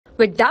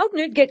With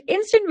Doubtnut, get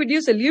instant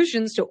video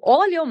solutions to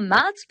all your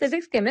maths,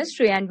 physics,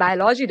 chemistry, and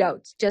biology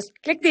doubts. Just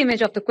click the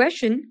image of the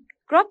question,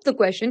 crop the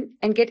question,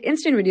 and get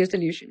instant video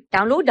solution.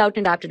 Download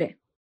Doubtnut app today.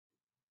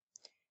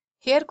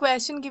 Here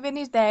question given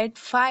is that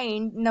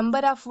find number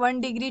of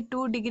 1 degree,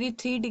 2 degree,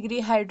 3 degree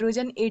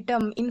hydrogen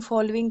atom in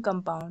following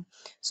compound.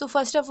 So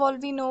first of all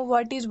we know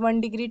what is 1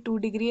 degree, 2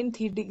 degree and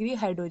 3 degree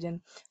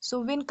hydrogen.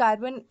 So when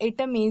carbon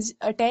atom is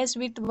attached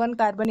with one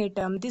carbon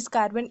atom, this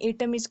carbon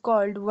atom is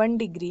called 1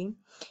 degree,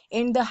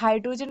 and the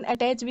hydrogen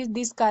attached with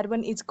this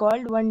carbon is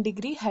called 1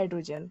 degree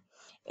hydrogen.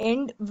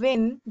 And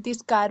when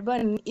this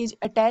carbon is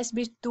attached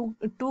with two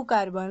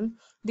carbon,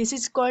 this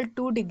is called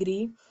 2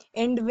 degree,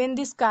 and when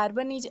this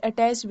carbon is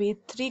attached with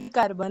 3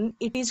 carbon,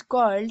 it is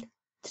called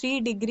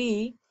 3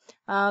 degree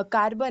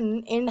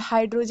carbon, and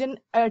hydrogen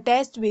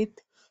attached with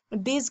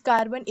these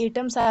carbon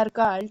atoms are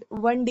called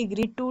 1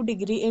 degree, 2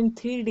 degree and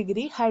 3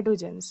 degree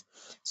hydrogens.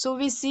 So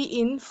we see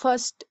in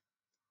first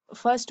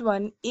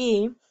one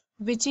A,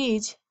 which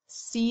is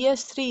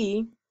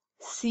CS3,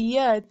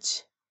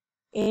 CH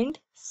and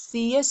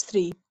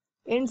CS3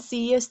 and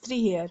CS3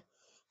 here.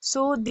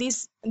 So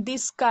this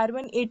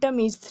carbon atom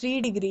is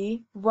 3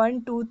 degree,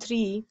 1, 2,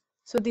 3.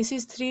 So this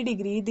is 3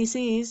 degree, this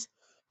is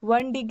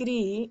 1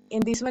 degree,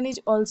 and this one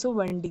is also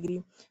 1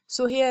 degree.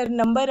 So here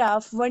number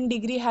of 1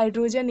 degree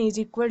hydrogen is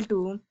equal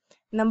to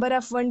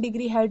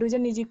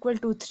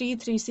 3,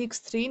 3, 6,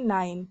 3,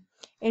 9.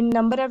 And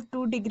number of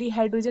 2 degree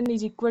hydrogen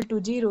is equal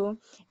to 0,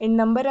 and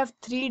number of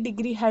 3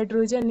 degree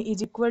hydrogen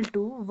is equal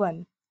to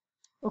 1.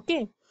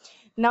 Okay.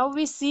 Now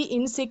we see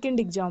in second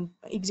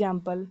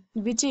example,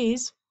 which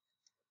is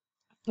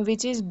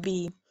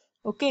B.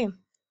 Okay,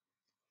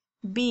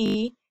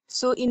 B.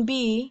 So in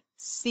B,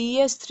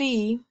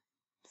 CS3,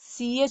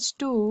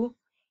 CH2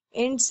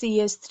 and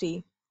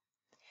CS3.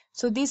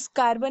 So this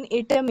carbon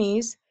atom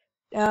is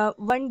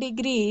 1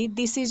 degree,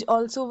 this is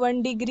also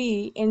 1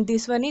 degree, and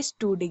this one is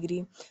 2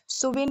 degree.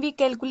 So when we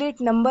calculate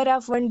number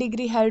of 1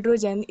 degree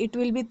hydrogen, it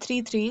will be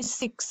 3, 3,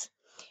 6,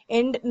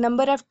 and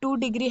number of 2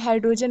 degree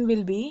hydrogen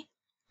will be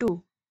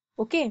 2.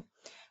 Okay,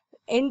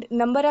 and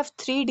number of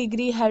 3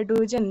 degree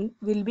hydrogen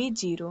will be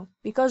 0,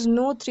 because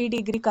no 3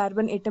 degree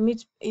carbon atom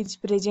is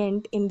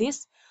present in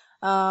this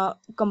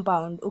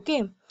compound.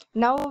 Okay,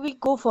 now we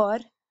go for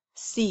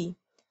C.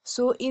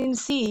 So in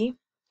C,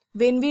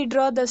 when we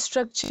draw the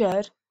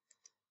structure,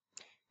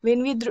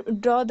 which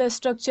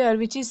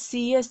is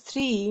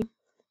CS3,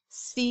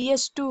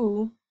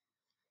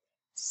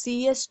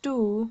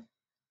 CS2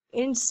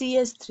 and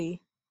CS3.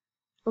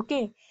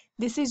 Okay,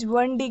 this is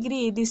 1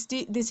 degree, this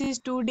is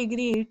 2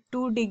 degree,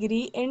 2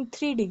 degree and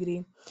 3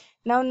 degree.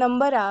 Now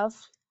number of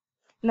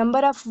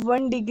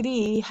 1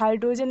 degree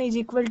hydrogen is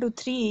equal to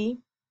 3.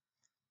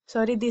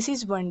 Sorry, this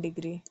is 1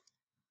 degree.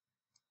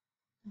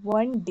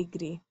 1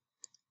 degree.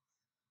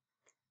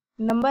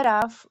 Number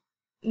of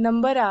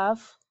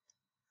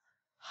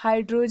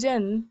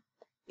hydrogen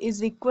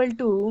is equal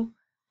to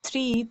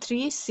 3,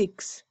 3,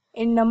 6,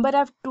 and number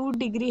of 2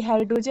 degree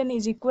hydrogen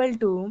is equal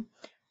to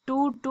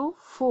 2, 2,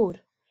 4.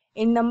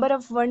 And number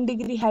of 1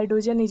 degree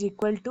hydrogen is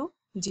equal to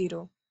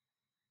 0.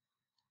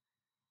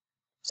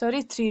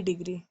 Sorry, 3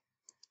 degree.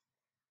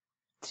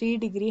 3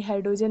 degree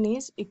hydrogen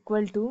is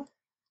equal to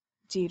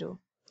 0.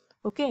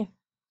 Okay.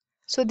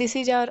 So this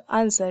is our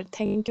answer.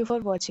 Thank you for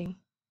watching.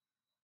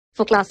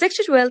 For class 6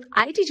 to 12,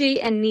 IIT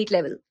JEE and NEET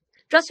level.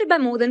 Trusted by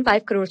more than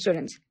 5 crore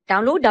students.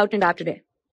 Download Doubtnut app today.